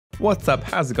What's up?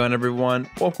 How's it going, everyone?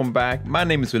 Welcome back. My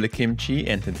name is WillitKimchi,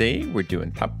 and today we're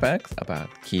doing top facts about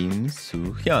Kim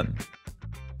So-hyun.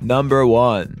 Number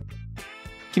 1.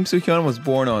 Kim So-hyun was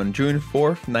born on June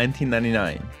 4th,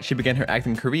 1999. She began her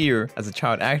acting career as a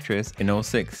child actress in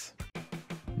 2006.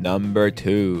 Number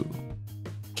 2.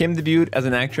 Kim debuted as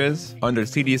an actress under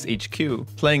Sidus HQ,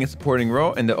 playing a supporting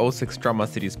role in the 2006 drama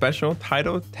city special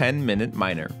titled 10-Minute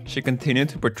Minor. She continued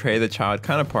to portray the child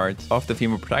counterparts of the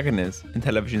female protagonists in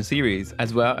television series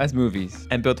as well as movies,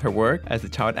 and built her work as a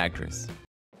child actress.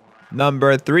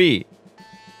 Number 3.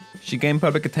 She gained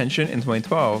public attention in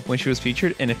 2012 when she was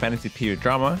featured in a fantasy period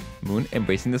drama, Moon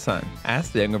Embracing the Sun,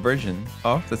 as the younger version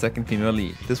of the second female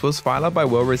lead. This was followed by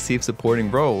well-received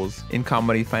supporting roles in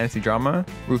comedy fantasy drama,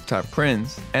 Rooftop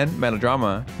Prince, and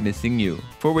melodrama, Missing You,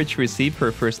 for which she received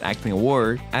her first acting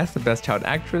award as the Best Child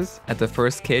Actress at the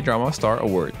first K-Drama Star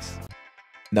Awards.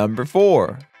 Number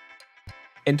 4.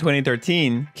 In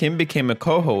 2013, Kim became a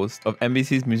co-host of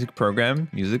MBC's music program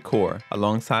Music Core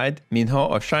alongside Minho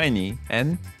of SHINee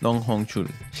and Nong Hong-chul.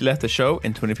 She left the show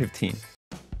in 2015.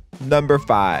 Number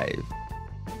 5.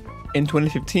 In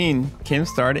 2015, Kim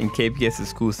starred in KBS's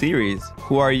school series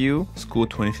Who Are You? School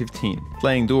 2015,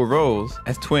 playing dual roles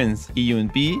as twins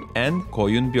Lee-yoon-bi and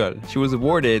Go-yoon-byul. She was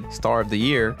awarded Star of the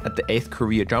Year at the 8th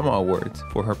Korea Drama Awards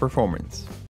for her performance.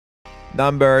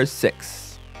 Number 6.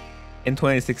 In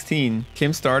 2016,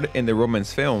 Kim starred in the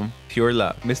romance film Pure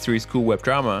Love, mystery school web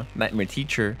drama Nightmare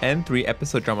Teacher, and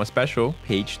 3-episode drama special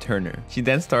Page Turner. She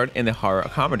then starred in the horror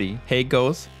comedy Hey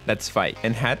Ghost, Let's Fight,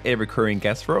 and had a recurring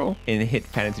guest role in the hit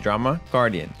fantasy drama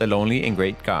Guardian, The Lonely and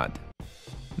Great God.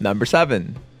 Number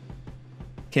 7.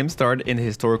 Kim starred in the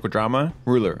historical drama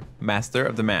Ruler, Master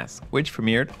of the Mask, which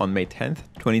premiered on May 10th,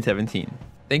 2017.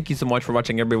 Thank you so much for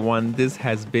watching, everyone. This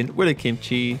has been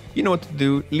WillitKimchi. You know what to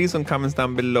do. Leave some comments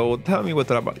down below. Tell me what you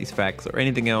thought about these facts or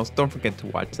anything else. Don't forget to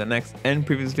watch the next and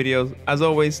previous videos. As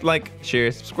always, like,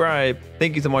 share, subscribe.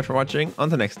 Thank you so much for watching.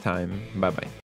 Until next time. Bye bye.